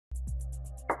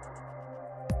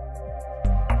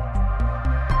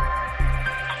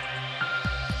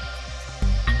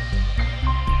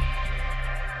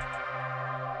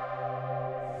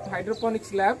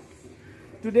Hydroponics lab.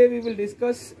 Today we will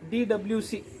discuss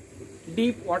DWC,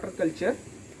 deep water culture.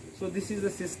 So this is the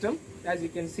system, as you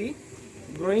can see,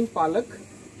 growing palak,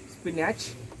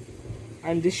 spinach,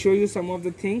 and just show you some of the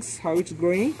things, how it's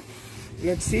growing.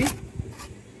 Let's see.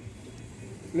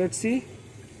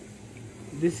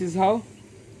 This is how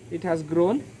it has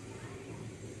grown.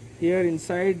 Here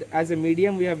inside, as a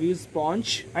medium, we have used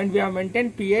sponge, and we have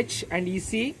maintained pH and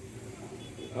EC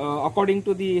according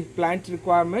to the plant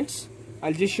requirements.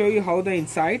 I'll just show you how the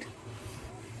inside.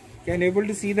 Can able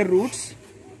to see the roots,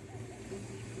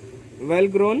 well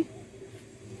grown,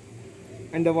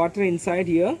 and the water inside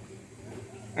here.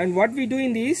 And what we do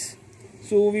in this,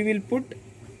 so we will put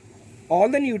all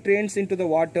the nutrients into the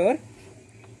water,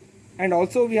 and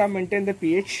also we have maintained the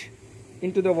pH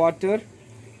into the water.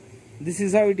 This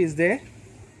is how it is there.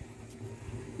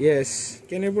 Yes,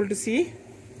 can able to see?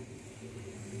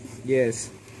 Yes,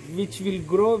 which will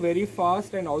grow very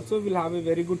fast and also will have a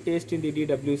very good taste in the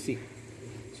DWC.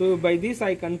 So by this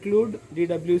I conclude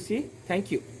DWC.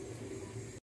 Thank you.